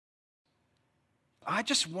I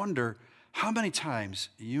just wonder how many times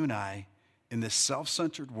you and I, in this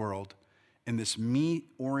self-centered world, in this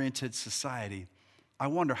me-oriented society, I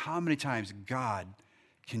wonder how many times God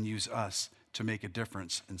can use us to make a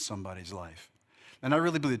difference in somebody's life. And I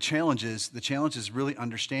really believe the challenge is really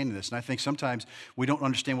understanding this. And I think sometimes we don't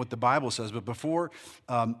understand what the Bible says. But before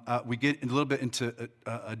we get a little bit into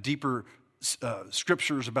a deeper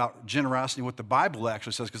scriptures about generosity, what the Bible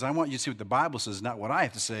actually says, because I want you to see what the Bible says, not what I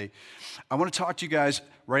have to say. I want to talk to you guys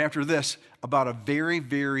right after this about a very,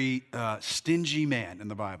 very stingy man in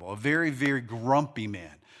the Bible, a very, very grumpy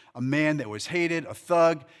man, a man that was hated, a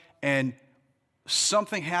thug, and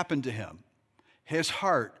something happened to him. His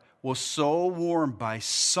heart was so warmed by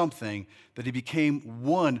something that he became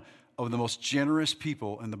one of the most generous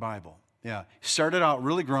people in the Bible. Yeah, he started out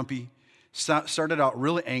really grumpy, started out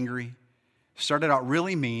really angry, started out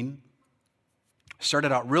really mean,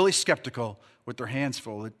 started out really skeptical with their hands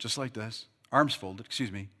folded, just like this, arms folded,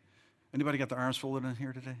 excuse me. Anybody got their arms folded in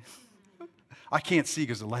here today? I can't see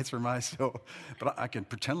because the lights are my eyes, but I can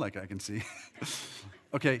pretend like I can see.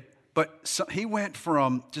 Okay, but he went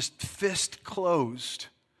from just fist closed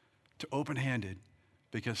to open-handed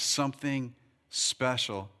because something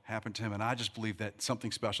special happened to him, and I just believe that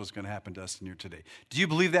something special is going to happen to us in here today. Do you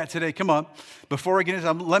believe that today? Come on. Before I get into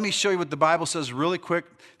it, let me show you what the Bible says really quick.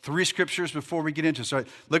 3 scriptures before we get into it. So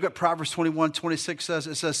look at Proverbs 21:26 says.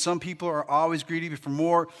 It says, some people are always greedy for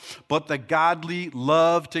more, but the godly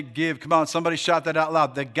love to give. Come on, somebody shout that out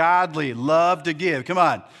loud. The godly love to give. Come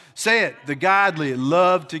on. Say it. The godly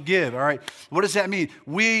love to give. All right. What does that mean?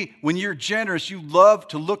 When you're generous, you love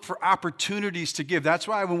to look for opportunities to give. That's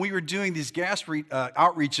why when we were doing these gas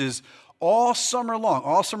outreaches all summer long,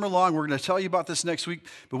 we're going to tell you about this next week,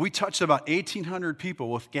 but we touched about 1,800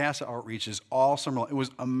 people with gas outreaches all summer long. It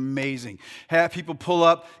was amazing. Have people pull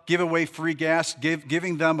up, give away free gas,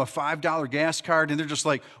 giving them a $5 gas card, and they're just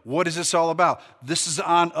like, what is this all about? This is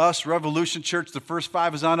on us, Revolution Church. The first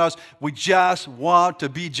 5 is on us. We just want to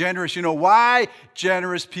be generous. You know why?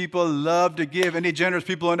 Generous people love to give. Any generous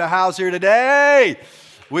people in the house here today?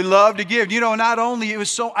 We love to give. You know, not only,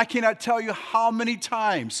 I cannot tell you how many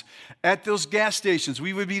times at those gas stations,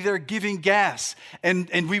 we would be there giving gas, and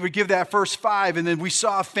we would give that first 5, and then we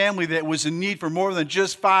saw a family that was in need for more than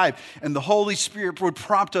just 5, and the Holy Spirit would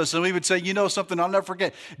prompt us, and we would say, you know something, I'll never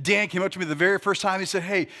forget. Dan came up to me the very first time. He said,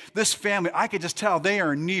 hey, this family, I could just tell they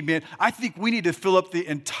are in need, man. I think we need to fill up the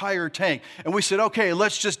entire tank. And we said, okay,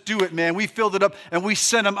 let's just do it, man. We filled it up, and we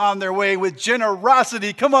sent them on their way with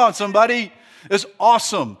generosity. Come on, somebody. It's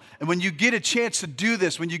awesome. And when you get a chance to do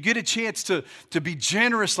this, when you get a chance to be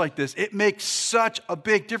generous like this, it makes such a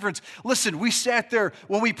big difference. Listen, we sat there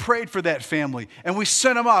when we prayed for that family and we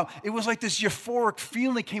sent them out. It was like this euphoric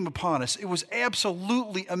feeling came upon us. It was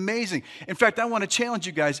absolutely amazing. In fact, I want to challenge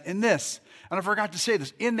you guys in this. And I forgot to say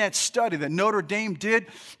this. In that study that Notre Dame did,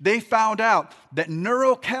 they found out that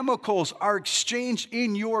neurochemicals are exchanged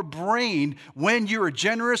in your brain when you're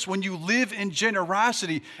generous, when you live in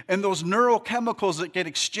generosity. And those neurochemicals that get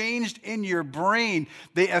exchanged in your brain,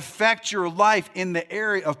 they affect your life in the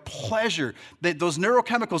area of pleasure. Those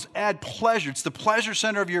neurochemicals add pleasure. It's the pleasure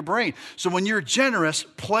center of your brain. So when you're generous,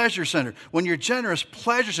 pleasure center. When you're generous,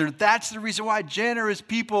 pleasure center. That's the reason why generous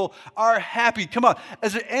people are happy. Come on.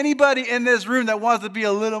 Is there anybody in this room that wants to be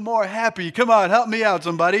a little more happy? Come on, help me out,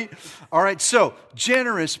 somebody. All right, so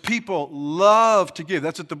generous people love to give.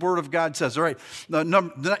 That's what the Word of God says. All right,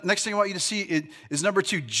 the next thing I want you to see is number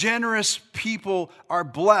 2. Generous people are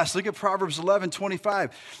blessed. Look at Proverbs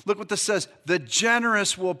 11:25. Look what this says. The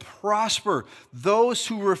generous will prosper. Those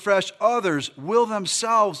who refresh others will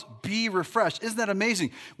themselves be refreshed. Isn't that amazing?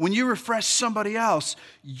 When you refresh somebody else,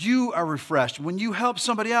 you are refreshed. When you help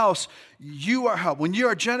somebody else, you are helped. When you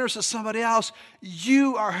are generous to somebody else,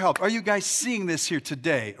 you are helped. Are you guys seeing this here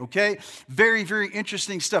today? Okay? Very, very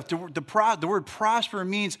interesting stuff. The word prosper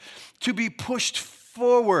means to be pushed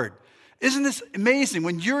forward. Isn't this amazing?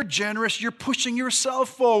 When you're generous, you're pushing yourself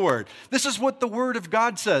forward. This is what the Word of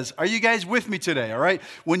God says. Are you guys with me today, all right?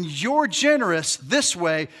 When you're generous this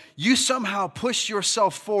way, you somehow push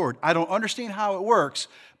yourself forward. I don't understand how it works,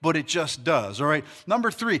 but it just does, all right?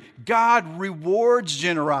 Number 3, God rewards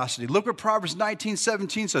generosity. Look what Proverbs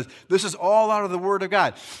 19:17 says. This is all out of the Word of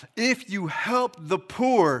God. If you help the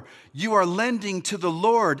poor, you are lending to the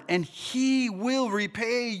Lord, and He will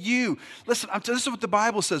repay you. Listen, this is what the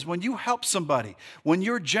Bible says. When you help somebody, when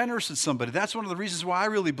you're generous to somebody, that's one of the reasons why I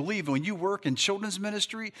really believe when you work in children's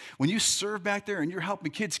ministry, when you serve back there and you're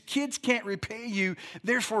helping kids can't repay you.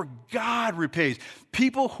 Therefore, God repays.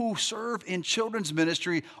 People who serve in children's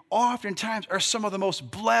ministry oftentimes are some of the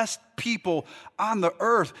most blessed people on the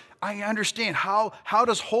earth. I understand how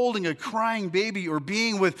does holding a crying baby or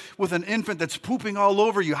being with an infant that's pooping all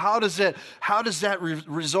over you, how does that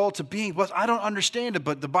result to being blessed? I don't understand it,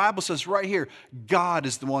 but the Bible says right here, God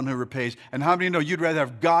is the one who repays. And how many know you'd rather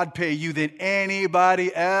have God pay you than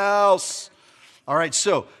anybody else? All right,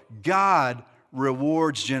 so God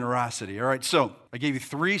rewards generosity. All right, so I gave you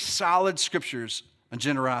 3 solid scriptures on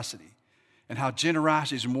generosity and how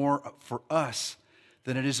generosity is more for us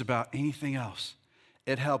than it is about anything else.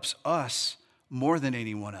 It helps us more than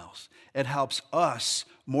anyone else. It helps us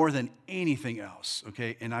more than anything else,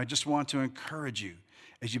 okay? And I just want to encourage you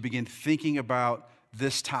as you begin thinking about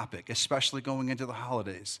this topic, especially going into the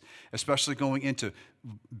holidays, especially going into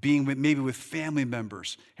being maybe with family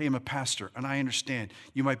members. Hey, I'm a pastor, and I understand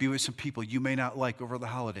you might be with some people you may not like over the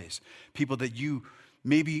holidays, people that you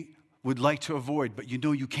maybe would like to avoid, but you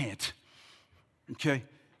know you can't, okay?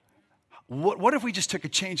 What if we just took a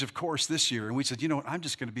change of course this year and we said, you know what, I'm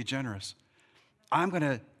just going to be generous. I'm going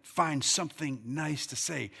to find something nice to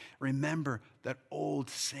say. Remember that old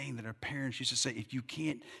saying that our parents used to say, if you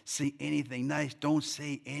can't say anything nice, don't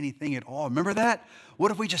say anything at all. Remember that?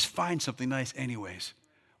 What if we just find something nice anyways?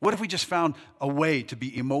 What if we just found a way to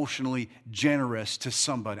be emotionally generous to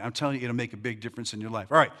somebody? I'm telling you, it'll make a big difference in your life.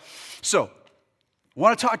 All right, so I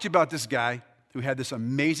want to talk to you about this guy who had this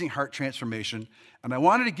amazing heart transformation, and I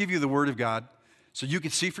wanted to give you the Word of God so you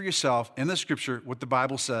could see for yourself in the Scripture what the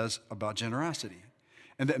Bible says about generosity.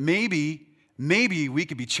 And that maybe we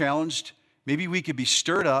could be challenged, maybe we could be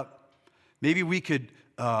stirred up, maybe we could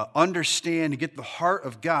understand and get the heart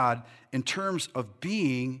of God in terms of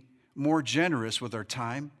being more generous with our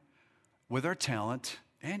time, with our talent,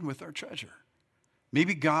 and with our treasure.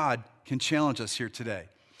 Maybe God can challenge us here today.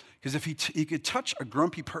 Because if he could touch a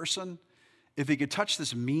grumpy person, if he could touch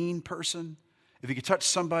this mean person, if he could touch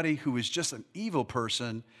somebody who is just an evil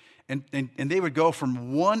person, and they would go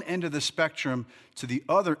from one end of the spectrum to the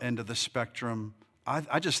other end of the spectrum,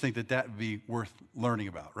 I just think that would be worth learning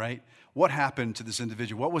about, right? What happened to this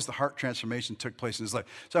individual? What was the heart transformation that took place in his life?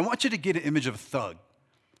 So I want you to get an image of a thug,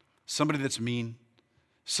 somebody that's mean,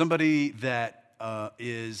 somebody that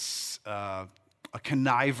is a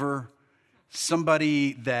conniver,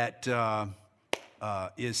 somebody that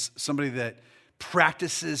is somebody that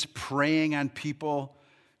practices preying on people,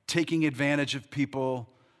 taking advantage of people,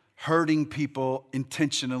 hurting people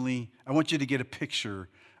intentionally. I want you to get a picture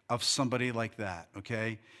of somebody like that,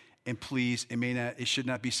 okay? And please, it should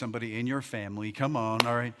not be somebody in your family. Come on,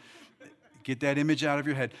 all right? Get that image out of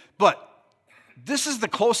your head. But this is the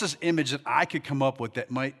closest image that I could come up with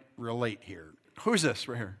that might relate here. Who's this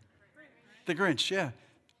right here? The Grinch, yeah.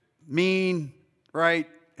 Mean, right?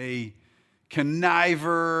 A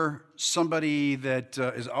conniver, somebody that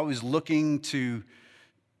is always looking to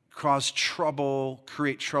cause trouble,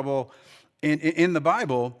 create trouble. And in the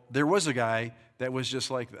Bible, there was a guy that was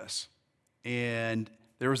just like this. And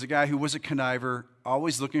there was a guy who was a conniver,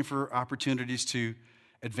 always looking for opportunities to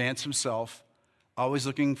advance himself, always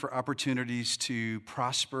looking for opportunities to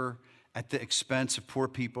prosper at the expense of poor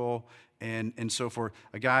people and so forth.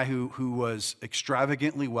 A guy who was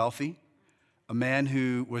extravagantly wealthy, a man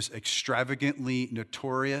who was extravagantly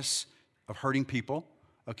notorious of hurting people,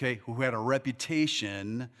 okay, who had a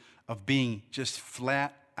reputation of being just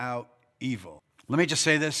flat out evil. Let me just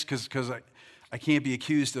say this because I can't be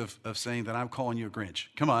accused of saying that I'm calling you a Grinch.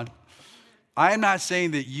 Come on. I am not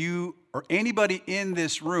saying that you or anybody in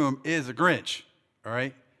this room is a Grinch, all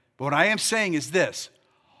right? But what I am saying is this.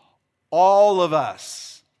 All of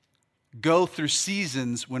us go through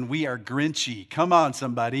seasons when we are Grinchy. Come on,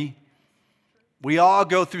 somebody. We all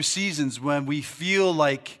go through seasons when we feel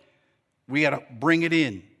like we got to bring it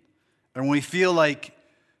in. And when we feel like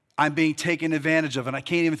I'm being taken advantage of and I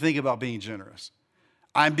can't even think about being generous.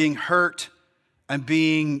 I'm being hurt. I'm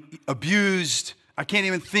being abused. I can't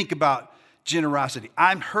even think about generosity.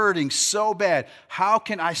 I'm hurting so bad. How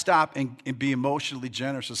can I stop and be emotionally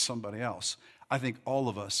generous with somebody else? I think all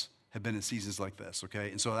of us have been in seasons like this,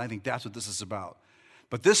 okay? And so I think that's what this is about.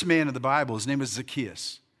 But this man in the Bible, his name is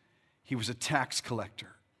Zacchaeus. He was a tax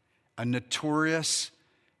collector, a notorious,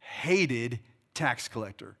 hated tax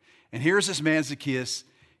collector. And here's this man, Zacchaeus.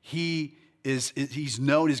 He's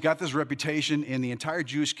known, he's got this reputation in the entire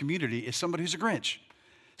Jewish community as somebody who's a Grinch,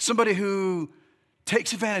 somebody who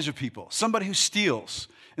takes advantage of people, somebody who steals.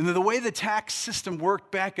 And the way the tax system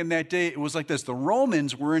worked back in that day, it was like this. The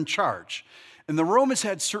Romans were in charge. And the Romans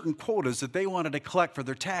had certain quotas that they wanted to collect for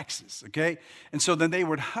their taxes, okay? And so then they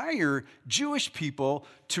would hire Jewish people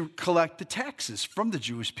to collect the taxes from the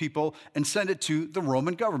Jewish people and send it to the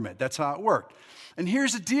Roman government. That's how it worked. And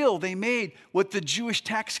here's the deal they made with the Jewish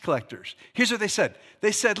tax collectors. Here's what they said.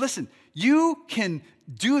 They said, listen, you can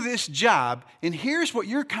do this job, and here's what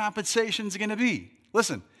your compensation is going to be.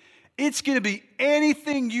 Listen, it's going to be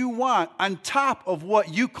anything you want on top of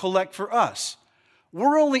what you collect for us.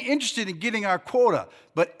 We're only interested in getting our quota,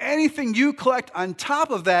 but anything you collect on top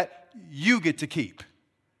of that, you get to keep.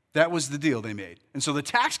 That was the deal they made. And so the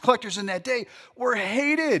tax collectors in that day were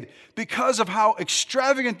hated because of how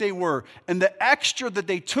extravagant they were and the extra that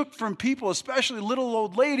they took from people, especially little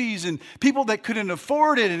old ladies and people that couldn't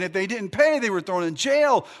afford it. And if they didn't pay, they were thrown in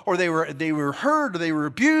jail, or they were hurt, or they were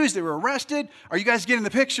abused, they were arrested. Are you guys getting the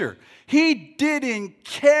picture? He didn't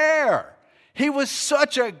care. He was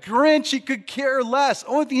such a Grinch, he could care less. The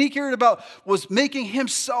only thing he cared about was making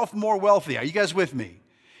himself more wealthy. Are you guys with me?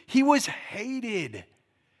 He was hated.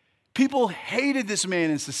 People hated this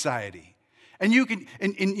man in society. And you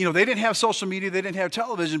know, they didn't have social media, they didn't have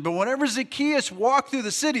television, but whenever Zacchaeus walked through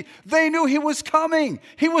the city, they knew he was coming.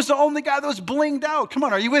 He was the only guy that was blinged out. Come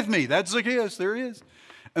on, are you with me? That's Zacchaeus, there he is.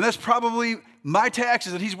 And that's probably my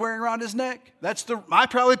taxes that he's wearing around his neck. I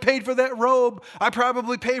probably paid for that robe. I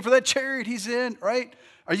probably paid for that chariot he's in, right?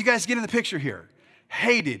 Are you guys getting the picture here?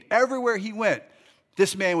 Hated. Everywhere he went,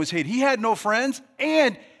 this man was hated. He had no friends,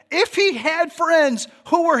 and if he had friends,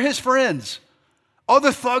 who were his friends?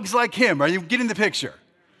 Other thugs like him. Are you getting the picture?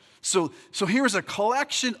 So here's a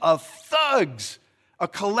collection of thugs, a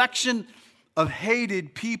collection of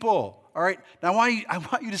hated people. All right, now I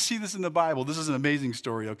want you to see this in the Bible. This is an amazing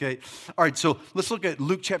story, okay? All right, so let's look at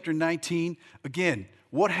Luke chapter 19. Again,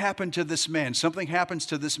 what happened to this man? Something happens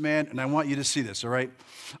to this man, and I want you to see this, all right?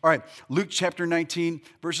 All right, Luke chapter 19,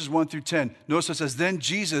 verses 1 through 10. Notice it says, then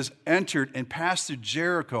Jesus entered and passed through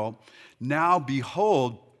Jericho. Now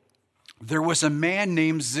behold, there was a man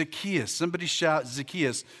named Zacchaeus. Somebody shout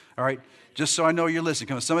Zacchaeus, all right? Just so I know you're listening.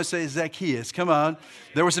 Come on, somebody say Zacchaeus, come on.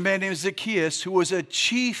 There was a man named Zacchaeus who was a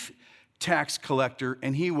chief tax collector,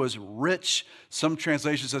 and he was rich. Some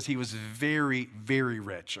translation says he was very, very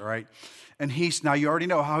rich, all right? And now you already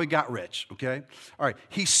know how he got rich, okay? All right,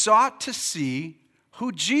 he sought to see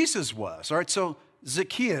who Jesus was, all right? So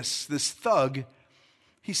Zacchaeus, this thug,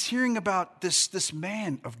 he's hearing about this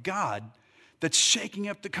man of God that's shaking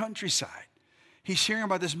up the countryside. He's hearing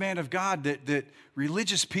about this man of God that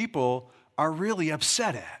religious people are really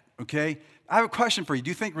upset at, okay? I have a question for you. Do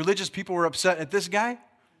you think religious people were upset at this guy?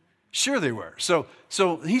 Sure they were. So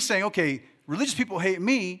he's saying, okay, religious people hate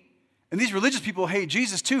me, and these religious people hate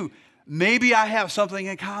Jesus too. Maybe I have something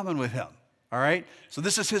in common with him, all right? So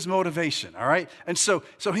this is his motivation, all right? And so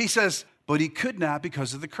he says, but he could not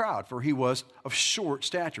because of the crowd, for he was of short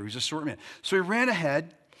stature. He was a short man. So he ran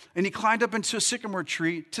ahead, and he climbed up into a sycamore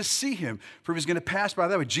tree to see him, for he was going to pass by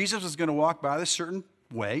that way. Jesus was going to walk by this certain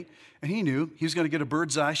way, and he knew he was going to get a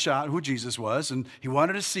bird's eye shot who Jesus was, and he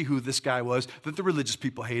wanted to see who this guy was that the religious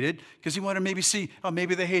people hated, because he wanted to maybe see, oh,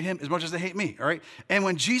 maybe they hate him as much as they hate me, all right? And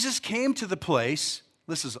when Jesus came to the place,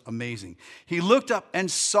 this is amazing, he looked up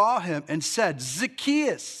and saw him and said,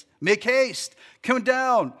 Zacchaeus, make haste, come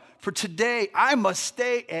down, for today I must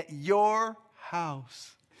stay at your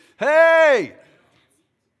house. Hey,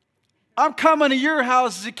 I'm coming to your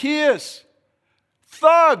house, Zacchaeus.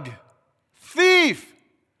 Thug, thief,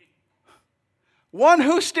 one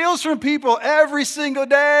who steals from people every single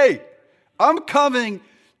day. I'm coming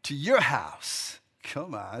to your house.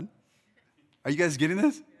 Come on. Are you guys getting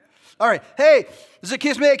this? All right. Hey,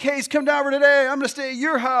 Zacchaeus, make haste. Come down for today. I'm going to stay at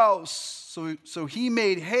your house. So he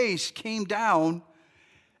made haste, came down,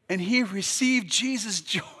 and he received Jesus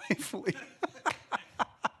joyfully.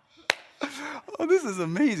 Oh, this is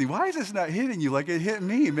amazing. Why is this not hitting you like it hit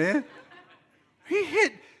me, man?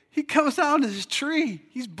 He comes down to his tree.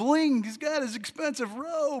 He's blinged. He's got his expensive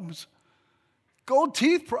robes. Gold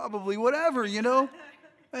teeth probably, whatever, you know.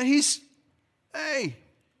 And hey,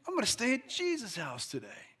 I'm going to stay at Jesus' house today.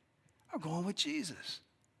 I'm going with Jesus.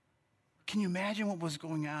 Can you imagine what was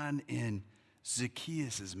going on in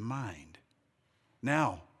Zacchaeus' mind?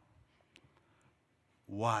 Now,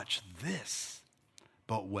 watch this.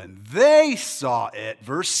 But when they saw it,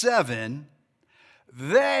 verse 7,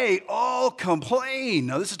 they all complained.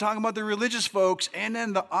 Now, this is talking about the religious folks and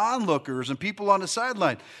then the onlookers and people on the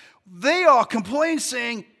sideline. They all complained,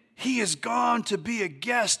 saying, he has gone to be a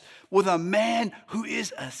guest with a man who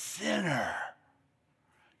is a sinner.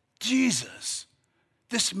 Jesus,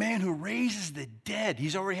 this man who raises the dead,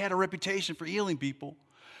 he's already had a reputation for healing people.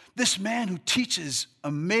 This man who teaches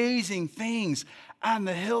amazing things on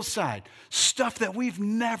the hillside, stuff that we've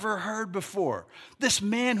never heard before. This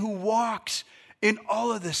man who walks in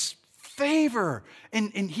all of this favor,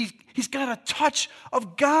 and he's got a touch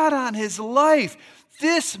of God on his life.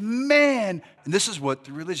 This man, and this is what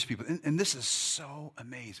the religious people, and this is so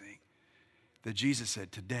amazing, that Jesus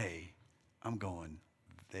said, today I'm going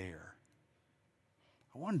there.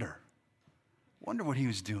 I wonder what he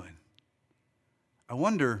was doing. I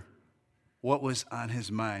wonder what was on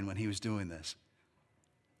his mind when he was doing this.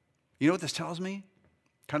 You know what this tells me?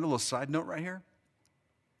 Kind of a little side note right here.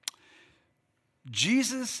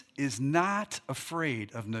 Jesus is not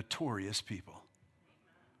afraid of notorious people.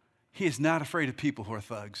 He is not afraid of people who are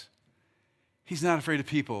thugs. He's not afraid of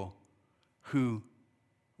people who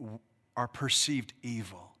are perceived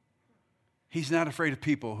evil. He's not afraid of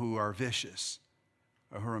people who are vicious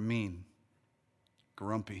or who are mean,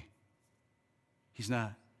 grumpy. He's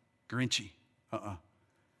not grinchy.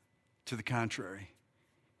 To the contrary,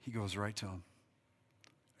 he goes right to them.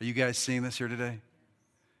 Are you guys seeing this here today?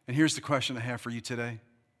 And here's the question I have for you today.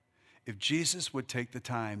 If Jesus would take the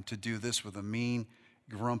time to do this with a mean,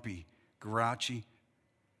 grumpy, grouchy,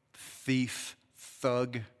 thief,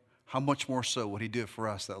 thug, how much more so would he do it for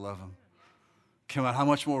us that love him? Come on, how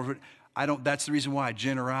much more? That's the reason why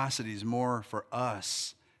generosity is more for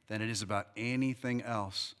us than it is about anything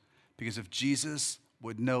else. Because if Jesus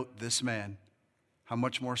would note this man, how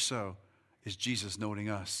much more so is Jesus noting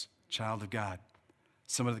us, child of God,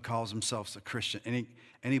 somebody that calls themselves a Christian.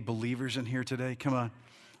 Any believers in here today? Come on.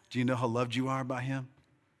 Do you know how loved you are by him?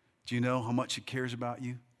 Do you know how much he cares about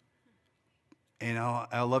you? And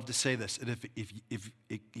I love to say this, that if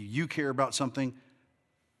you care about something,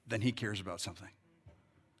 then he cares about something.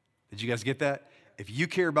 Did you guys get that? If you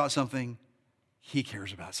care about something, he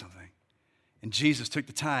cares about something. And Jesus took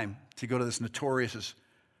the time to go to this notorious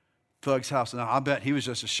thug's house. Now, I bet he was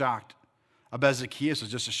just as shocked. I bet Zacchaeus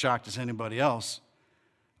was just as shocked as anybody else.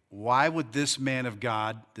 Why would this man of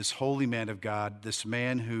God, this holy man of God, this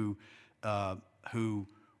man who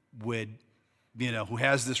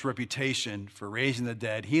has this reputation for raising the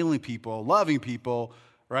dead, healing people, loving people,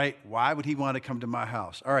 right? Why would he want to come to my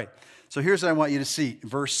house? All right, so here's what I want you to see,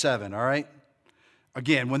 verse 7, all right?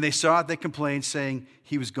 Again, when they saw it, they complained, saying,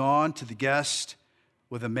 he was gone to the guest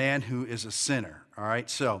with a man who is a sinner, all right?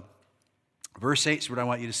 So, verse 8 is what I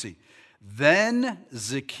want you to see. Then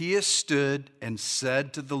Zacchaeus stood and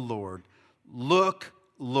said to the Lord, look,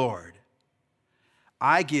 Lord,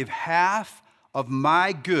 I give half of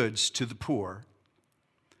my goods to the poor,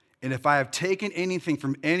 and if I have taken anything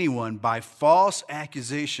from anyone by false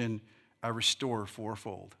accusation, I restore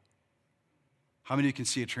fourfold. How many of you can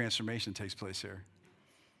see a transformation takes place here?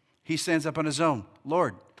 He stands up on his own.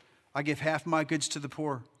 Lord, I give half my goods to the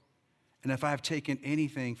poor, and if I have taken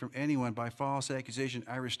anything from anyone by false accusation,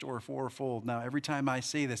 I restore fourfold. Now, every time I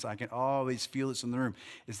say this, I can always feel this in the room.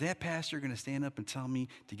 Is that pastor going to stand up and tell me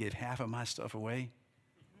to give half of my stuff away?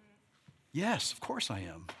 Yes, of course I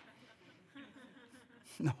am.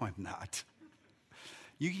 No, I'm not.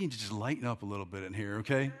 You can just lighten up a little bit in here,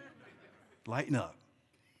 okay? Lighten up.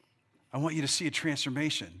 I want you to see a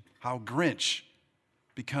transformation, how Grinch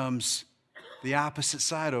becomes the opposite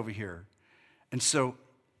side over here. And so,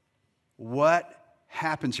 what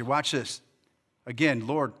happens here? Watch this. Again,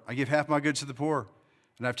 Lord, I give half my goods to the poor,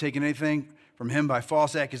 and I've taken anything from him by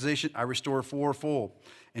false accusation, I restore fourfold.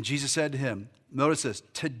 And Jesus said to him, notice this,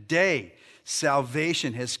 today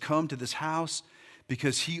salvation has come to this house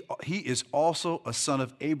because he is also a son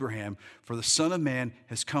of Abraham, for the Son of Man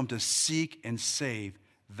has come to seek and save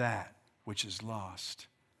that which is lost.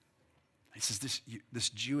 He says this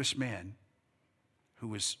Jewish man who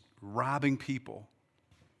was robbing people,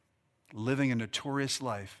 living a notorious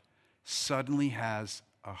life, suddenly has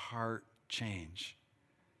a heart change.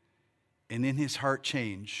 And in his heart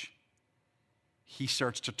change, he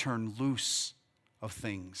starts to turn loose of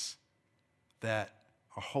things that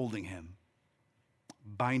are holding him,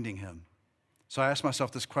 binding him. So I asked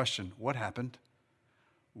myself this question, what happened?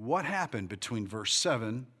 What happened between verse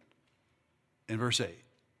 7 and verse 8?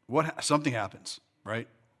 Something happens, right?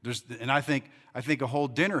 I think a whole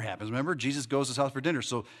dinner happens. Remember, Jesus goes to his house for dinner.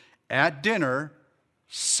 So at dinner,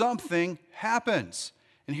 something happens.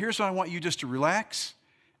 And here's what I want you just to relax,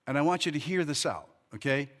 and I want you to hear this out,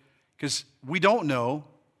 okay? Because we don't know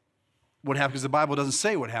what happened, because the Bible doesn't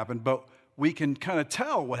say what happened, but we can kind of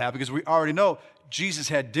tell what happened, because we already know Jesus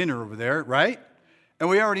had dinner over there, right? And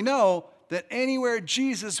we already know that anywhere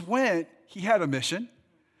Jesus went, he had a mission.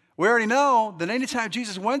 We already know that anytime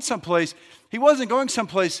Jesus went someplace, he wasn't going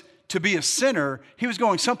someplace to be a sinner. He was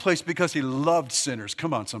going someplace because he loved sinners.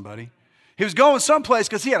 Come on, somebody. He was going someplace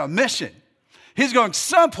because he had a mission. He was going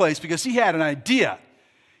someplace because he had an idea.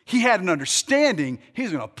 He had an understanding. He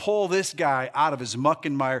was going to pull this guy out of his muck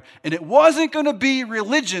and mire. And it wasn't going to be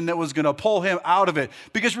religion that was going to pull him out of it,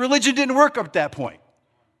 because religion didn't work up at that point.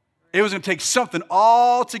 It was going to take something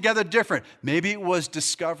altogether different. Maybe it was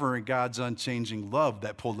discovering God's unchanging love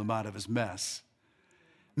that pulled him out of his mess.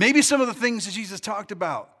 Maybe some of the things that Jesus talked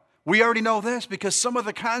about. We already know this because some of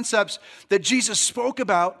the concepts that Jesus spoke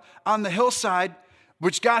about on the hillside,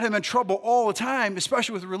 which got him in trouble all the time,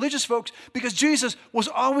 especially with religious folks, because Jesus was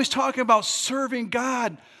always talking about serving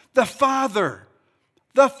God, the Father.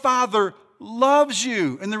 The Father loves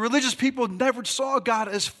you. And the religious people never saw God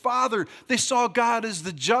as Father. They saw God as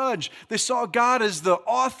the judge. They saw God as the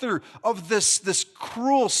author of this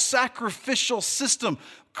cruel sacrificial system.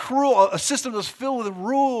 A system that's filled with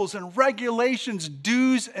rules and regulations,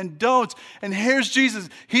 do's and don'ts. And here's Jesus.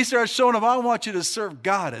 He starts showing them, I want you to serve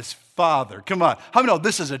God as Father. Come on. How many know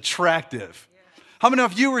this is attractive? Yeah. How many know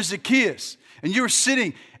if you were Zacchaeus and you were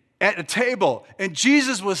sitting at a table and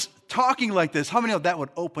Jesus was talking like this, how many know that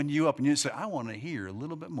would open you up and you'd say, I want to hear a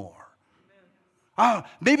little bit more?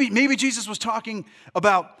 Maybe Jesus was talking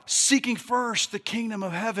about seeking first the kingdom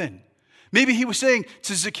of heaven. Maybe he was saying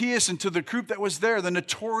to Zacchaeus and to the group that was there, the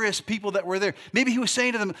notorious people that were there, maybe he was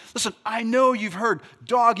saying to them, listen, I know you've heard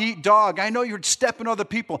dog eat dog. I know you heard step in other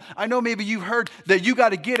people. I know maybe you've heard that you got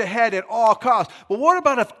to get ahead at all costs. But what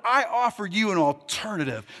about if I offer you an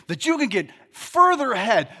alternative that you can get further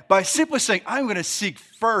ahead by simply saying, I'm going to seek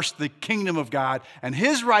first the kingdom of God and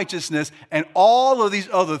his righteousness, and all of these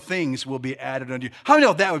other things will be added unto you. How many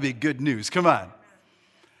know that would be good news? Come on.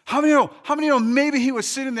 How many know maybe he was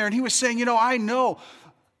sitting there and he was saying, I know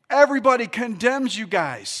everybody condemns you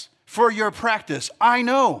guys for your practice. I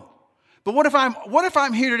know. But what if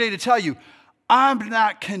I'm here today to tell you, I'm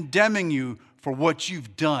not condemning you for what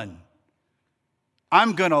you've done.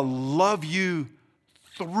 I'm going to love you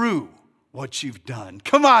through what you've done.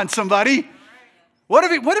 Come on, somebody. What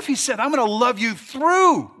if he said, I'm going to love you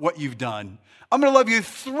through what you've done. I'm going to love you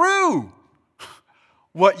through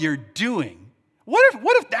what you're doing.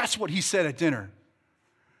 What if that's what he said at dinner?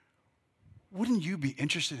 Wouldn't you be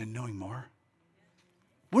interested in knowing more?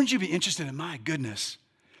 Wouldn't you be interested in, my goodness,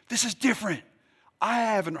 this is different. I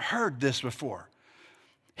haven't heard this before.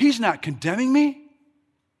 He's not condemning me.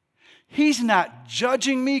 He's not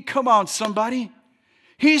judging me. Come on, somebody.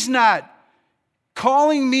 He's not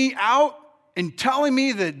calling me out and telling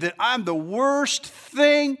me that I'm the worst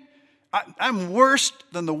thing. I'm worse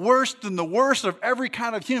than the worst of every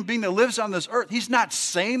kind of human being that lives on this earth. He's not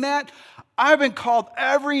saying that. I've been called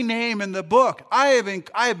every name in the book. I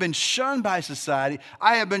have been shunned by society.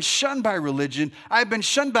 I have been shunned by religion. I have been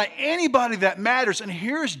shunned by anybody that matters. And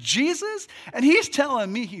here's Jesus, and he's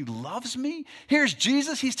telling me he loves me. Here's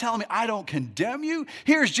Jesus, he's telling me I don't condemn you.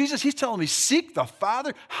 Here's Jesus, he's telling me seek the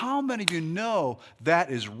Father. How many of you know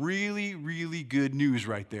that is really, really good news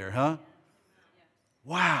right there, huh?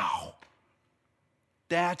 Wow.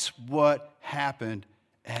 That's what happened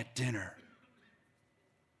at dinner.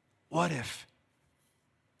 What if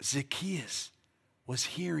Zacchaeus was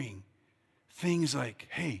hearing things like,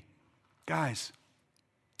 hey, guys,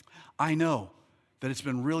 I know that it's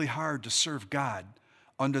been really hard to serve God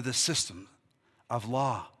under the system of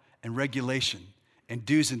law and regulation and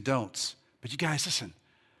do's and don'ts. But you guys, listen,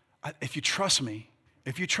 if you trust me,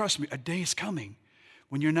 a day is coming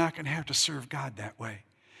when you're not going to have to serve God that way.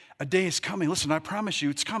 A day is coming. Listen, I promise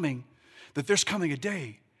you it's coming, that there's coming a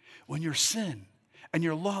day when your sin and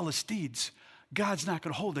your lawless deeds, God's not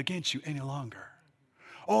going to hold against you any longer.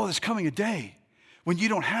 Oh, there's coming a day when you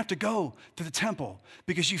don't have to go to the temple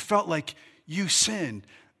because you felt like you sinned.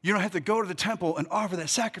 You don't have to go to the temple and offer that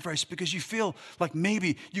sacrifice because you feel like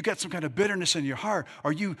maybe you got some kind of bitterness in your heart,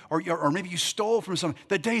 or maybe you stole from someone.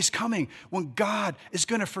 The day is coming when God is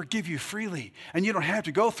going to forgive you freely, and you don't have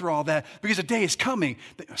to go through all that because the day is coming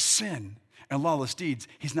that sin and lawless deeds,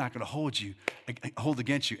 he's not going to hold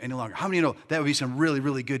against you any longer. How many know that would be some really,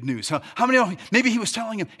 really good news? How many know maybe he was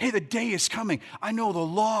telling him, hey, the day is coming. I know the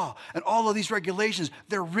law and all of these regulations,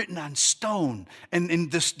 they're written on stone.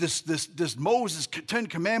 And this Moses 10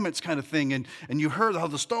 Commandments kind of thing. And you heard how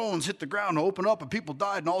the stones hit the ground and opened up and people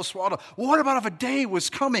died and all swallowed up. Well, what about if a day was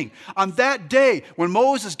coming? On that day, when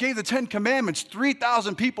Moses gave the 10 Commandments,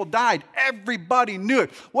 3,000 people died. Everybody knew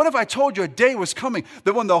it. What if I told you a day was coming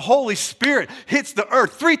that when the Holy Spirit hits the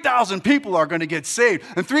earth, 3,000 people are going to get saved,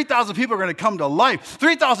 and 3,000 people are going to come to life.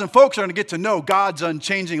 3,000 folks are going to get to know God's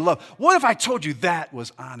unchanging love. What if I told you that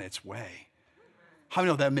was on its way? How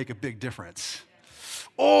many know that would make a big difference?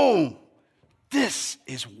 Oh, this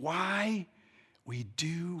is why we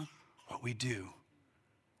do what we do.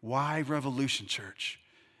 Why Revolution Church?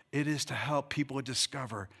 It is to help people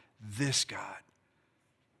discover this God.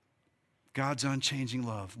 God's unchanging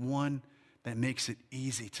love. One that makes it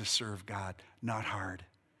easy to serve God, not hard.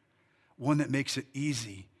 One that makes it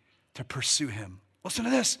easy to pursue him. Listen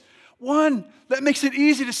to this. One that makes it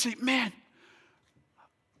easy to say, man,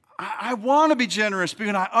 I want to be generous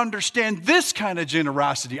because I understand this kind of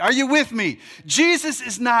generosity. Are you with me? Jesus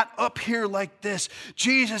is not up here like this.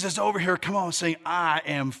 Jesus is over here, come on, saying, I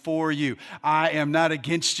am for you. I am not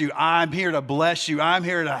against you. I'm here to bless you. I'm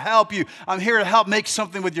here to help you. I'm here to help make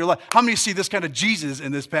something with your life. How many see this kind of Jesus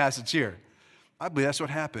in this passage here? I believe that's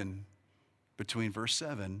what happened between verse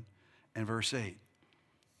 7 and verse 8.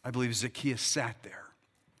 I believe Zacchaeus sat there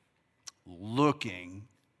looking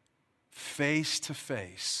face to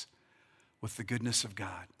face with the goodness of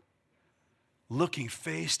God, looking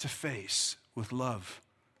face to face with love,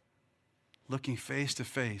 looking face to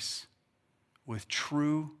face with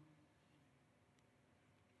true,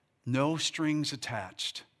 no strings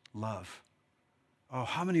attached love. Oh,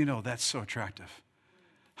 how many of you know that's so attractive?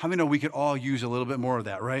 How many know we could all use a little bit more of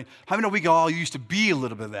that, right? How many know we could all use to be a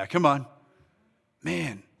little bit of that? Come on.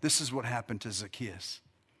 Man, this is what happened to Zacchaeus.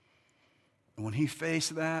 And when he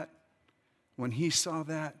faced that, when he saw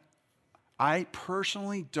that, I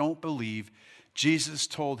personally don't believe Jesus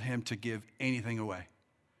told him to give anything away.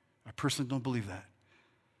 I personally don't believe that.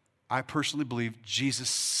 I personally believe Jesus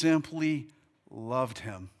simply loved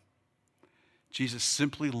him. Jesus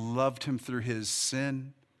simply loved him through his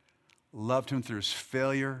sin, loved him through his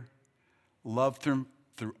failure, loved him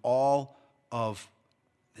through all of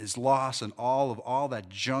his loss and all that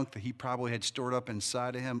junk that he probably had stored up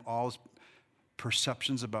inside of him, all his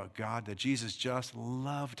perceptions about God, that Jesus just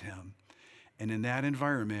loved him. And in that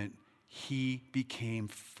environment, he became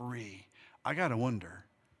free. I got to wonder,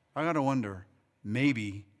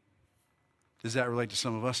 maybe, does that relate to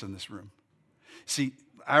some of us in this room? See,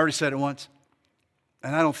 I already said it once,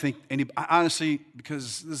 and I don't think I honestly,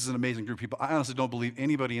 because this is an amazing group of people, I honestly don't believe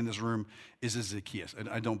anybody in this room is a Zacchaeus.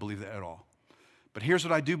 I don't believe that at all. But here's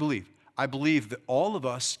what I do believe. I believe that all of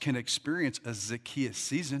us can experience a Zacchaeus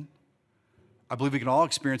season. I believe we can all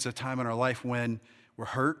experience a time in our life when we're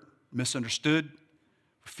hurt, misunderstood,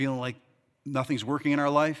 feeling like nothing's working in our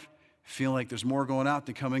life, feeling like there's more going out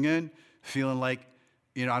than coming in, feeling like,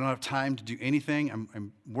 I don't have time to do anything.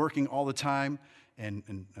 I'm working all the time,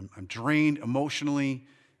 and I'm drained emotionally.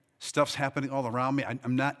 Stuff's happening all around me.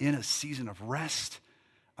 I'm not in a season of rest.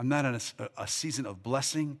 I'm not in a season of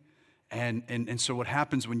blessing. And so what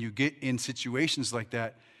happens when you get in situations like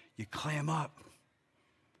that, you clam up.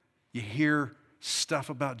 You hear stuff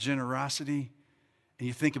about generosity, and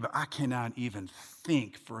you think about, I cannot even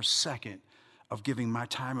think for a second of giving my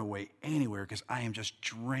time away anywhere because I am just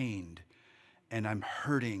drained and I'm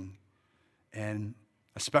hurting. And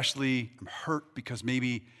especially I'm hurt because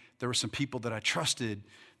maybe there were some people that I trusted.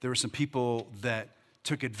 There were some people that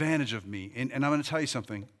took advantage of me. And I'm going to tell you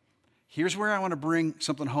something. Here's where I want to bring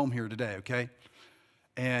something home here today, okay?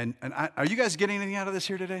 And are you guys getting anything out of this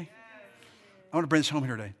here today? I want to bring this home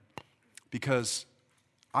here today because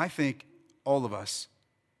I think all of us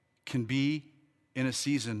can be in a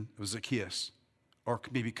season of Zacchaeus, or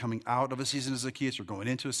maybe coming out of a season of Zacchaeus, or going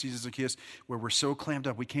into a season of Zacchaeus, where we're so clammed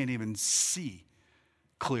up we can't even see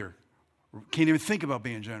clear. We can't even think about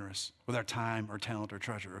being generous with our time or talent or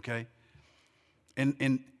treasure, okay?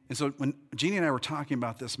 And so when Jeannie and I were talking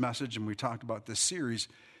about this message and we talked about this series,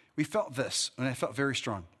 we felt this, and I felt very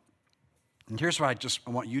strong. And here's why I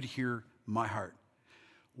want you to hear my heart.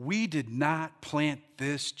 We did not plant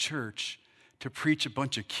this church to preach a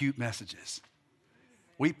bunch of cute messages.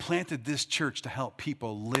 We planted this church to help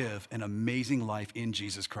people live an amazing life in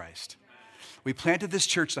Jesus Christ. We planted this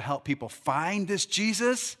church to help people find this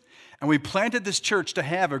Jesus, and we planted this church to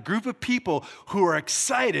have a group of people who are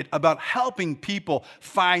excited about helping people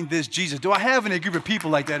find this Jesus. Do I have any group of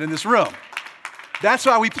people like that in this room? That's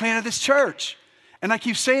why we planted this church. And I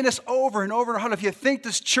keep saying this over and over and over. If you think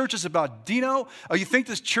this church is about Dino, or you think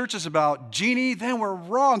this church is about Jeannie, then we're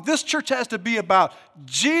wrong. This church has to be about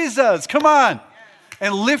Jesus. Come on.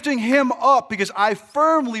 And lifting him up, because I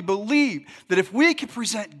firmly believe that if we can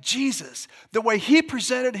present Jesus the way he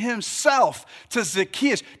presented himself to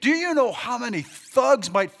Zacchaeus, do you know how many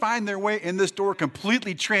thugs might find their way in this door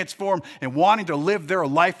completely transformed and wanting to live their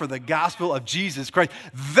life for the gospel of Jesus Christ?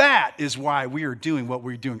 That is why we are doing what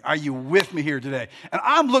we're doing. Are you with me here today? And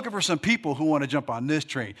I'm looking for some people who want to jump on this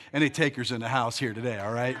train, and they takers in the house here today,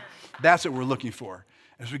 all right? That's what we're looking for.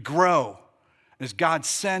 As we grow, as God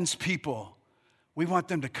sends people, we want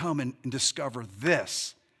them to come and discover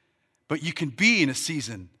this. But you can be in a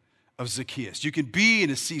season of Zacchaeus. You can be in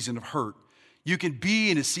a season of hurt. You can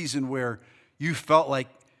be in a season where you felt like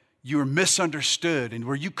you were misunderstood and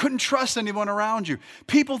where you couldn't trust anyone around you.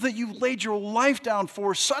 People that you laid your life down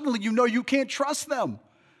for, suddenly you know you can't trust them.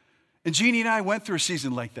 And Jeannie and I went through a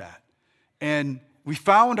season like that. And we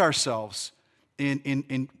found ourselves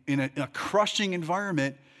in a crushing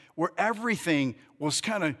environment where everything was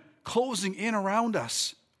kind of closing in around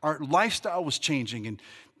us. Our lifestyle was changing, and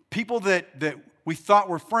people that we thought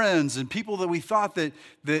were friends and people that we thought that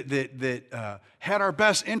had our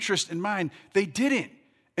best interest in mind, they didn't.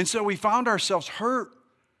 And so we found ourselves hurt.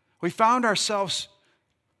 We found ourselves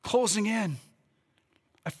closing in.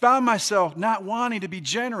 I found myself not wanting to be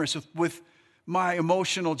generous with my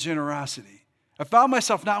emotional generosity. I found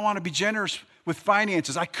myself not wanting to be generous with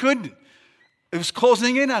finances. I couldn't. It was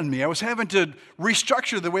closing in on me. I was having to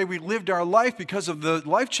restructure the way we lived our life because of the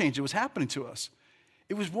life change that was happening to us.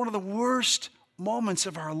 It was one of the worst moments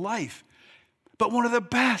of our life, but one of the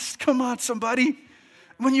best. Come on, somebody.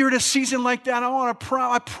 When you're in a season like that,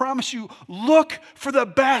 I promise you, look for the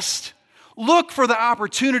best. Look for the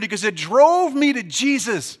opportunity, because it drove me to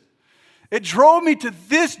Jesus. It drove me to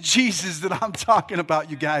this Jesus that I'm talking about,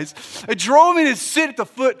 you guys. It drove me to sit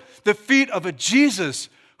at the feet of a Jesus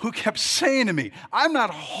who kept saying to me, I'm not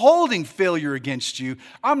holding failure against you.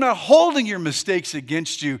 I'm not holding your mistakes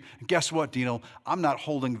against you. And guess what, Dino? I'm not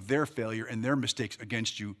holding their failure and their mistakes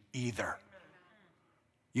against you either.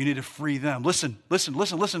 You need to free them. Listen,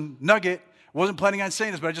 nugget. I wasn't planning on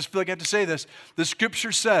saying this, but I just feel like I have to say this. The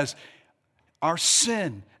scripture says, our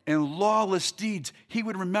sin and lawless deeds, he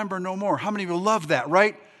would remember no more. How many of you love that,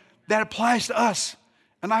 right? That applies to us.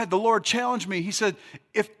 And I had the Lord challenge me. He said,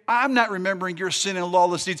 if I'm not remembering your sin and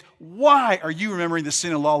lawless deeds, why are you remembering the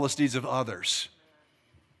sin and lawless deeds of others?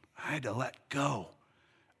 I had to let go.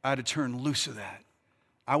 I had to turn loose of that.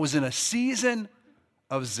 I was in a season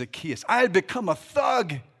of Zacchaeus. I had become a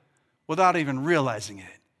thug without even realizing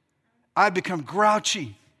it. I had become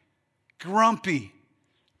grouchy, grumpy,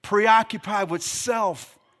 preoccupied with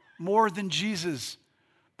self more than Jesus,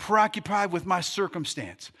 preoccupied with my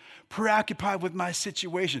circumstance, preoccupied with my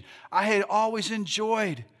situation. I had always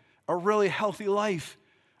enjoyed a really healthy life,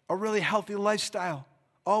 a really healthy lifestyle,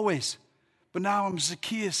 always. But now I'm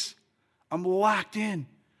Zacchaeus. I'm locked in.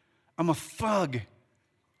 I'm a thug.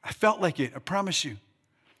 I felt like it, I promise you.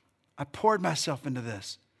 I poured myself into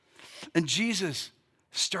this. And Jesus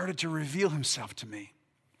started to reveal himself to me.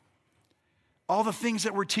 All the things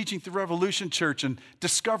that we're teaching through Revolution Church and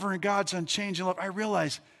discovering God's unchanging love, I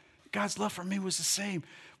realized God's love for me was the same,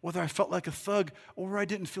 whether I felt like a thug or I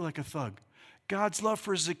didn't feel like a thug. God's love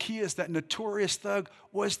for Zacchaeus, that notorious thug,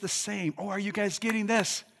 was the same. Oh, are you guys getting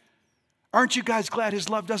this? Aren't you guys glad his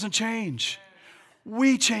love doesn't change?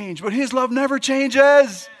 We change, but his love never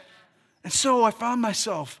changes. And so I found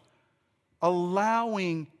myself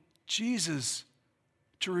allowing Jesus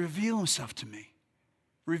to reveal himself to me,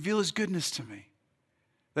 reveal his goodness to me.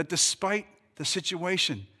 That despite the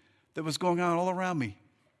situation that was going on all around me,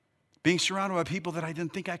 being surrounded by people that I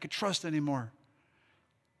didn't think I could trust anymore,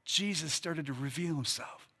 Jesus started to reveal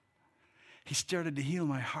himself. He started to heal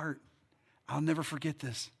my heart. I'll never forget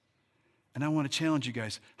this. And I want to challenge you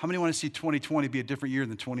guys. How many want to see 2020 be a different year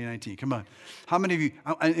than 2019? Come on. How many of you,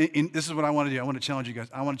 and this is what I want to do. I want to challenge you guys.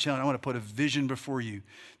 I want to put a vision before you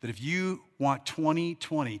that if you want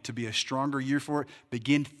 2020 to be a stronger year for it,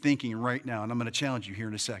 begin thinking right now. And I'm going to challenge you here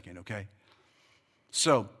in a second, okay?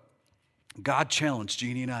 So, God challenged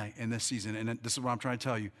Jeannie and I in this season, and this is what I'm trying to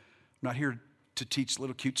tell you. I'm not here to teach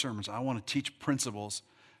little cute sermons. I want to teach principles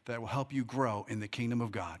that will help you grow in the kingdom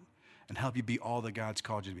of God and help you be all that God's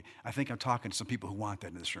called you to be. I think I'm talking to some people who want that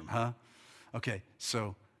in this room, huh? Okay,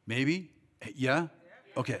 so maybe, yeah?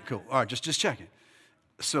 Okay, cool. All right, just checking.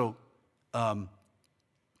 So,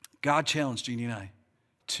 God challenged Jeannie and I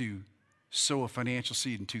to sow a financial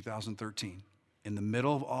seed in 2013. In the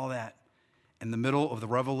middle of all that, in the middle of the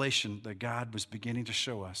revelation that God was beginning to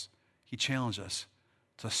show us, he challenged us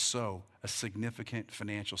to sow a significant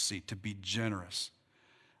financial seed, to be generous.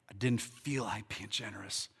 I didn't feel like being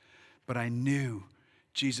generous, but I knew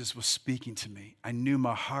Jesus was speaking to me. I knew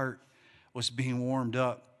my heart was being warmed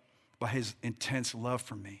up by his intense love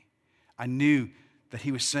for me. I knew that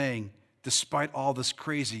he was saying, despite all this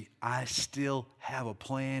crazy, I still have a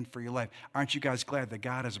plan for your life. Aren't you guys glad that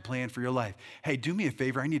God has a plan for your life? Hey, do me a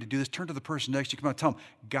favor. I need to do this. Turn to the person next to you. Come on, tell them,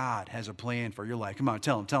 God has a plan for your life. Come on,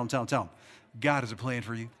 tell them. God has a plan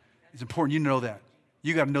for you. It's important you know that.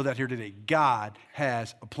 You got to know that here today. God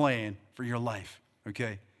has a plan for your life,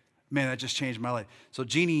 okay? Man, that just changed my life. So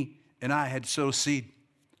Jeannie and I had sowed a seed,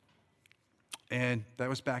 and that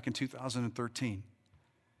was back in 2013.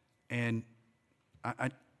 And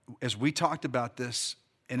as we talked about this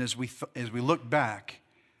And as we look back,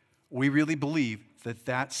 we really believe that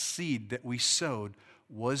that seed that we sowed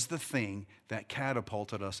was the thing that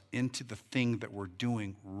catapulted us into the thing that we're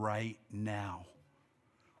doing right now.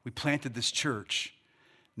 We planted this church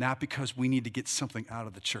not because we need to get something out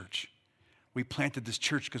of the church. We planted this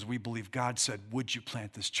church because we believe God said, would you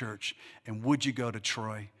plant this church? And would you go to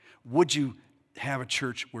Troy? Would you have a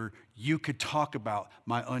church where you could talk about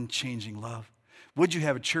my unchanging love? Would you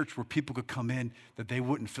have a church where people could come in that they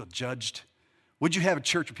wouldn't feel judged? Would you have a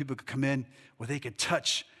church where people could come in where they could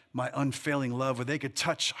touch my unfailing love, where they could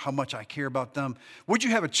touch how much I care about them? Would you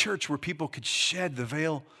have a church where people could shed the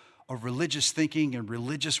veil of religious thinking and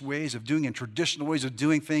religious ways of doing and traditional ways of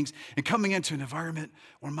doing things and coming into an environment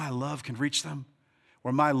where my love can reach them,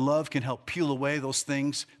 where my love can help peel away those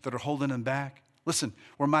things that are holding them back? Listen,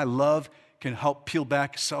 where my love can help peel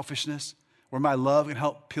back selfishness, where my love can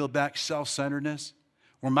help peel back self-centeredness,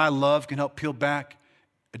 where my love can help peel back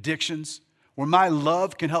addictions, where my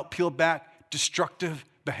love can help peel back destructive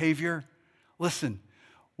behavior. Listen,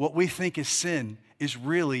 what we think is sin is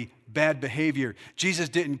really bad behavior. Jesus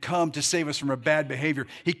didn't come to save us from a bad behavior.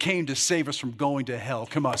 He came to save us from going to hell.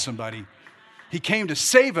 Come on, somebody. He came to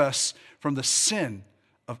save us from the sin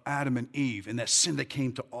of Adam and Eve, and that sin that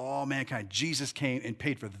came to all mankind. Jesus came and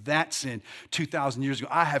paid for that sin 2,000 years ago.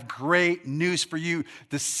 I have great news for you.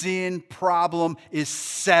 The sin problem is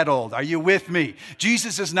settled. Are you with me?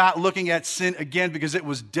 Jesus is not looking at sin again because it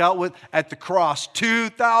was dealt with at the cross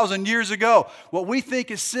 2,000 years ago. What we think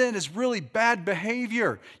is sin is really bad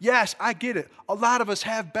behavior. Yes, I get it. A lot of us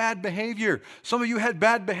have bad behavior. Some of you had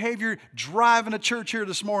bad behavior driving to church here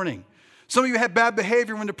this morning. Some of you have bad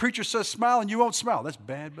behavior when the preacher says smile and you won't smile. That's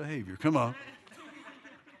bad behavior. Come on.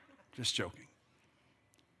 Just joking.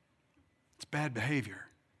 It's bad behavior.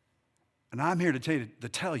 And I'm here to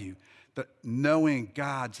tell you that knowing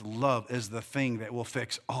God's love is the thing that will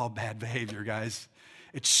fix all bad behavior, guys.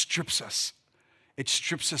 It strips us. It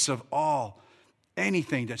strips us of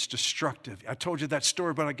anything that's destructive. I told you that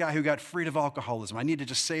story about a guy who got freed of alcoholism. I need to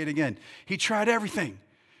just say it again. He tried everything.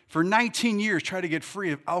 For 19 years, tried to get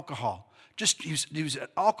free of alcohol. He was an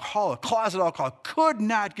alcoholic, closet alcoholic, could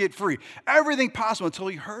not get free. Everything possible until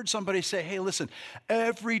he heard somebody say, hey, listen,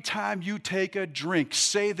 every time you take a drink,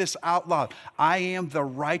 say this out loud. I am the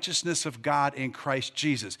righteousness of God in Christ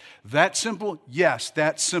Jesus. That simple? Yes,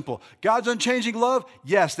 that's simple. God's unchanging love?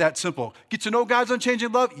 Yes, that's simple. Get to know God's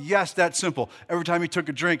unchanging love? Yes, that's simple. Every time he took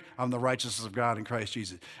a drink, I'm the righteousness of God in Christ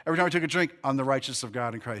Jesus. Every time he took a drink, I'm the righteousness of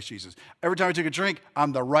God in Christ Jesus. Every time he took a drink,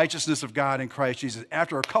 I'm the righteousness of God in Christ Jesus.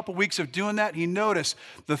 After a couple weeks of doing that, he noticed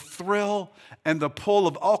the thrill and the pull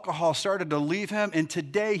of alcohol started to leave him, and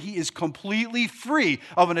today he is completely free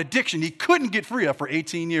of an addiction he couldn't get free of for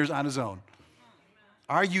 18 years on his own.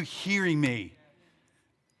 Are you hearing me?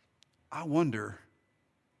 I wonder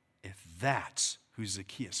if that's who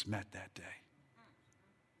Zacchaeus met that day.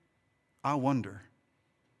 I wonder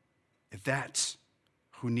if that's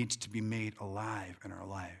who needs to be made alive in our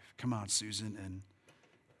life. Come on, Susan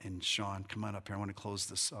and Sean, come on up here. I want to close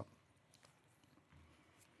this up.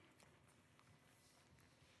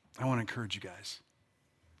 I want to encourage you guys.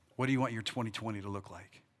 What do you want your 2020 to look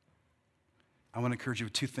like? I want to encourage you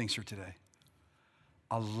with two things here today.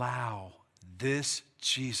 Allow this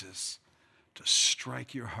Jesus to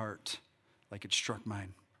strike your heart like it struck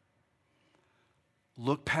mine.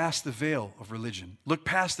 Look past the veil of religion. Look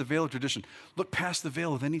past the veil of tradition. Look past the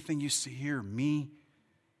veil of anything you see here, me,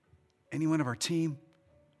 anyone of our team.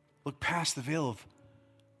 Look past the veil of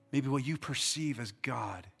maybe what you perceive as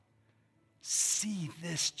God. See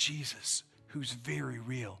this Jesus who's very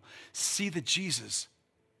real. See the Jesus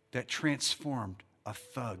that transformed a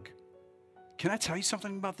thug. Can I tell you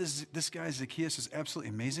something about this guy Zacchaeus is absolutely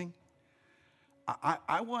amazing?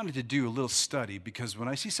 I wanted to do a little study because when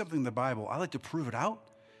I see something in the Bible, I like to prove it out.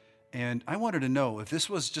 And I wanted to know if this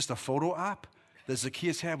was just a photo op that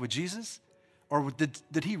Zacchaeus had with Jesus, or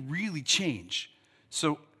did he really change?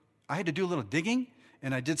 So I had to do a little digging,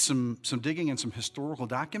 and I did some digging in some historical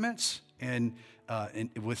documents and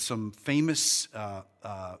with some famous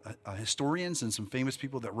historians and some famous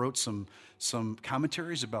people that wrote some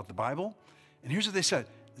commentaries about the Bible. And here's what they said.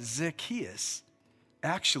 Zacchaeus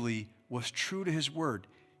actually was true to his word.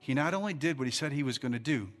 He not only did what he said he was going to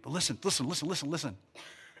do, but listen.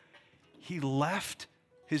 He left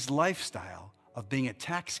his lifestyle of being a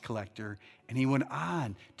tax collector, and he went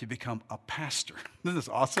on to become a pastor. Isn't this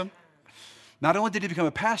awesome? Not only did he become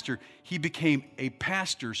a pastor, he became a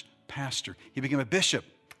pastor's pastor. He became a bishop,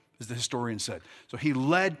 as the historian said. So he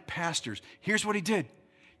led pastors. Here's what he did.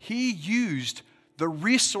 He used the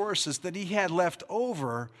resources that he had left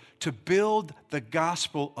over to build the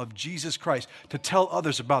gospel of Jesus Christ, to tell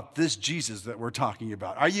others about this Jesus that we're talking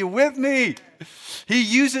about. Are you with me? He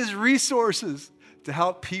uses resources to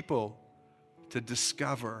help people to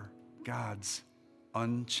discover God's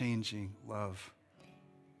unchanging love.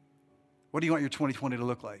 What do you want your 2020 to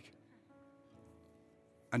look like?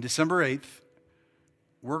 On December 8th,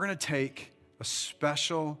 we're going to take a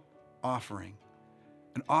special offering,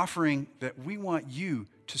 an offering that we want you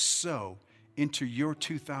to sow into your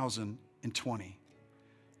 2020.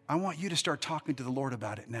 I want you to start talking to the Lord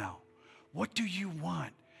about it now. What do you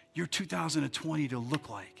want your 2020 to look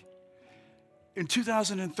like? In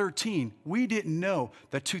 2013, we didn't know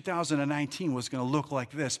that 2019 was going to look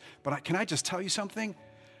like this, but can I just tell you something?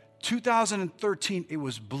 2013, it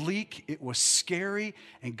was bleak, it was scary,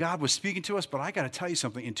 and God was speaking to us, but I got to tell you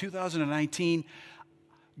something. In 2019,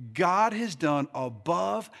 God has done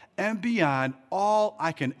above and beyond all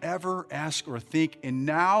I can ever ask or think, and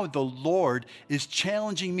now the Lord is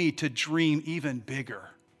challenging me to dream even bigger.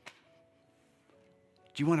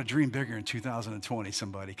 Do you want to dream bigger in 2020,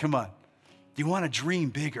 somebody? Come on. Do you want to dream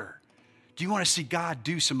bigger? Do you want to see God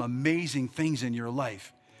do some amazing things in your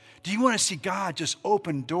life? Do you want to see God just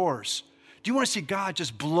open doors? Do you want to see God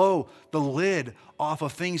just blow the lid off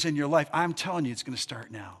of things in your life? I'm telling you, it's going to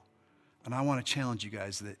start now. And I want to challenge you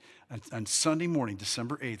guys that on Sunday morning,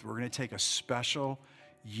 December 8th, we're going to take a special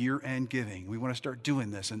year-end giving. We want to start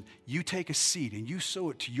doing this. And you take a seed and you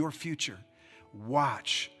sow it to your future.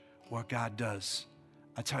 Watch what God does.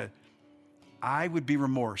 I tell you, I would be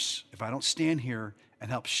remorse if I don't stand here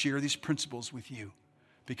and help share these principles with you,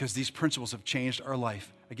 because these principles have changed our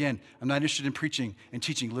life. Again, I'm not interested in preaching and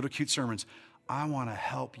teaching little cute sermons. I want to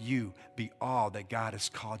help you be all that God has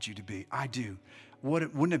called you to be. I do.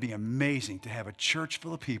 Wouldn't it be amazing to have a church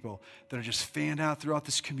full of people that are just fanned out throughout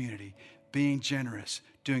this community, being generous,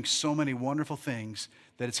 doing so many wonderful things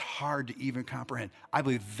that it's hard to even comprehend? I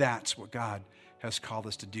believe that's what God has called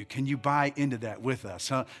us to do. Can you buy into that with us?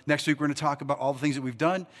 Huh? Next week, we're going to talk about all the things that we've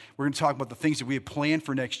done. We're going to talk about the things that we have planned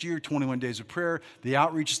for next year, 21 days of prayer, the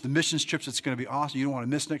outreaches, the missions trips. It's going to be awesome. You don't want to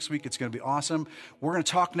miss next week. It's going to be awesome. We're going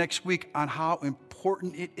to talk next week on how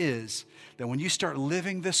important it is that when you start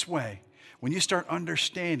living this way, when you start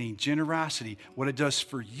understanding generosity, what it does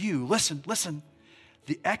for you, listen,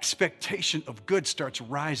 the expectation of good starts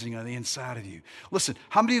rising on the inside of you. Listen,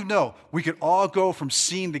 how many of you know we could all go from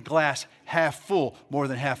seeing the glass half full more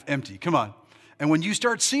than half empty? Come on. And when you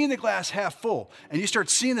start seeing the glass half full and you start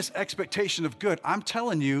seeing this expectation of good, I'm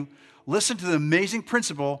telling you, listen to the amazing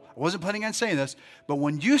principle. I wasn't planning on saying this, but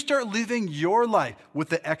when you start living your life with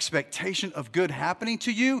the expectation of good happening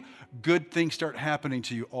to you, good things start happening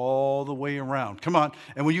to you all the way around. Come on.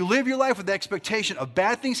 And when you live your life with the expectation of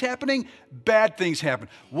bad things happening, bad things happen.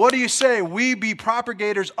 What do you say? We be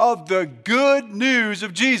propagators of the good news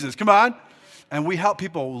of Jesus. Come on. And we help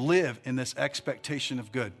people live in this expectation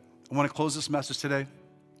of good. I want to close this message today.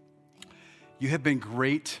 You have been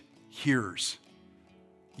great hearers.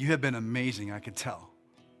 You have been amazing, I could tell.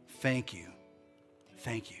 Thank you.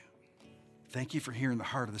 Thank you. Thank you for hearing the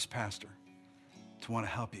heart of this pastor to want to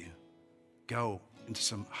help you go into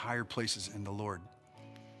some higher places in the Lord.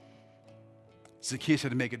 Zacchaeus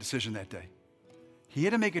had to make a decision that day. He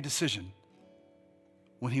had to make a decision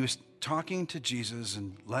when he was talking to Jesus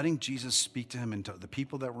and letting Jesus speak to him and to the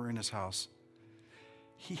people that were in his house.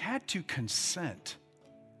 He had to consent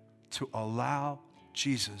to allow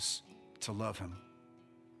Jesus to love him.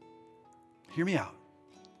 Hear me out.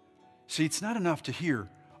 See, it's not enough to hear,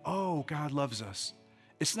 oh, God loves us.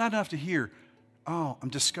 It's not enough to hear, oh, I'm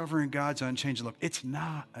discovering God's unchanging love. It's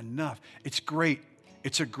not enough. It's great.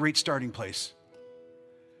 It's a great starting place.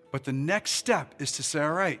 But the next step is to say,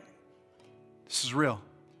 all right, this is real.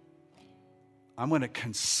 I'm going to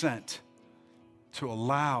consent to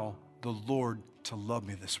allow the Lord to love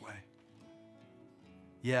me this way.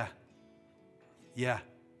 Yeah,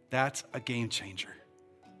 that's a game changer.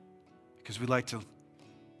 Because we like to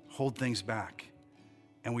hold things back.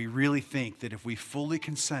 And we really think that if we fully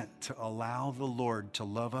consent to allow the Lord to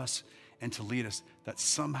love us and to lead us, that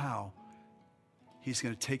somehow He's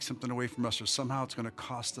going to take something away from us, or somehow it's going to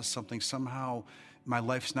cost us something. Somehow my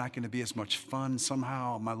life's not going to be as much fun.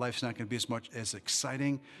 Somehow my life's not going to be as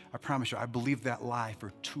exciting. I promise you, I believed that lie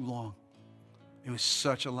for too long. It was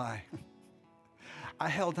such a lie. I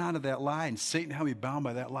held on to that lie, and Satan held me bound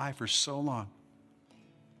by that lie for so long.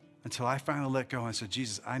 Until I finally let go and said,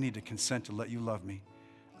 Jesus, I need to consent to let you love me.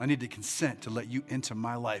 I need to consent to let you into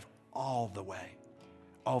my life all the way.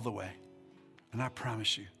 All the way. And I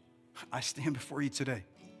promise you, I stand before you today.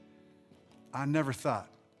 I never thought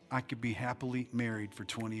I could be happily married for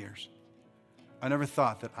 20 years. I never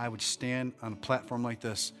thought that I would stand on a platform like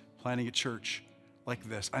this, planning a church like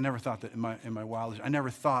this. I never thought that in my wildest. I never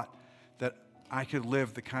thought that I could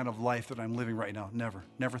live the kind of life that I'm living right now.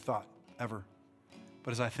 Never thought, ever.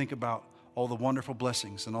 But as I think about all the wonderful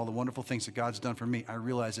blessings and all the wonderful things that God's done for me, I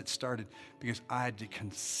realize it started because I had to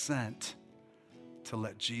consent to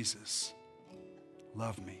let Jesus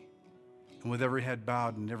love me. And with every head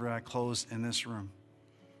bowed and every eye closed in this room,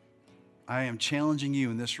 I am challenging you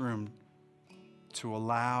in this room to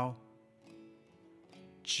allow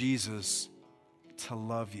Jesus to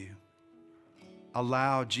love you.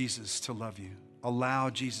 Allow Jesus to love you. Allow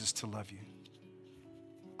Jesus to love you.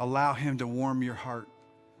 Allow him to warm your heart.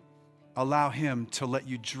 Allow him to let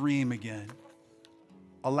you dream again.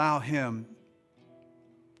 Allow him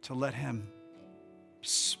to let him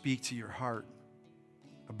speak to your heart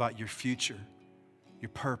about your future, your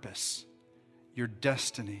purpose, your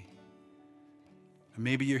destiny. And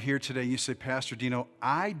maybe you're here today and you say, Pastor Dino,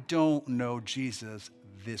 I don't know Jesus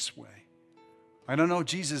this way. I don't know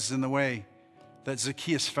Jesus in the way that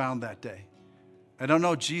Zacchaeus found that day. I don't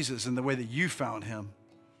know Jesus in the way that you found him.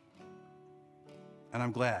 And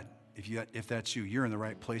I'm glad if that's you, you're in the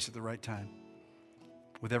right place at the right time.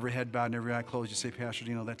 With every head bowed and every eye closed, you say, Pastor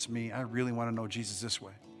Dino, that's me. I really want to know Jesus this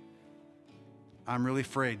way. I'm really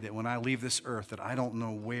afraid that when I leave this earth that I don't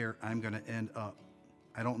know where I'm going to end up.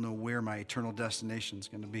 I don't know where my eternal destination is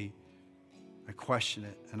going to be. I question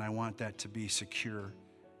it, and I want that to be secure.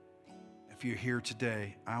 If you're here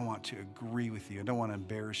today, I want to agree with you. I don't want to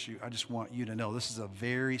embarrass you. I just want you to know this is a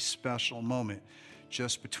very special moment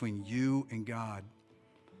just between you and God.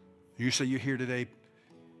 You say you're here today,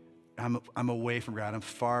 I'm away from God. I'm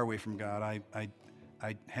far away from God. I've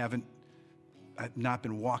not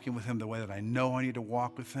been walking with him the way that I know I need to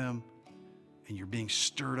walk with him. And you're being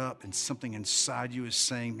stirred up and something inside you is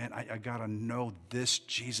saying, man, I got to know this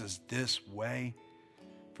Jesus this way.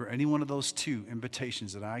 For any one of those two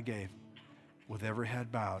invitations that I gave, with every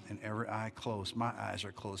head bowed and every eye closed, my eyes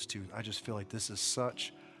are closed too. I just feel like this is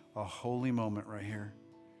such a holy moment right here.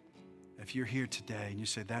 If you're here today and you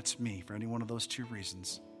say, that's me, for any one of those two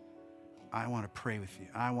reasons, I want to pray with you.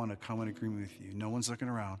 I want to come in agreement with you. No one's looking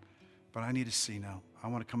around, but I need to see now. I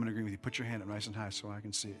want to come in agreement with you. Put your hand up nice and high so I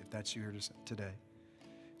can see it. If that's you here today,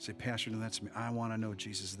 say, Pastor Dino, that's me. I want to know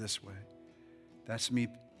Jesus this way. That's me,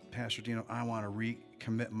 Pastor Dino. I want to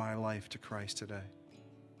recommit my life to Christ today.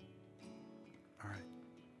 All right.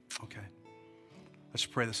 Okay. Let's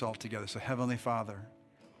pray this all together. So, Heavenly Father,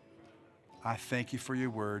 I thank you for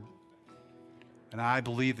your word. And I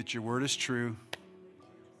believe that your word is true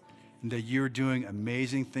and that you're doing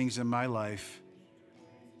amazing things in my life.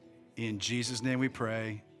 In Jesus' name we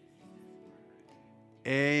pray.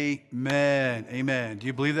 Amen. Amen. Do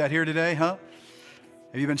you believe that here today, huh?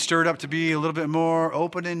 Have you been stirred up to be a little bit more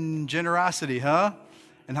open in generosity, huh?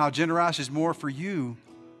 And how generosity is more for you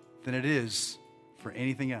than it is for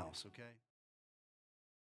anything else, okay?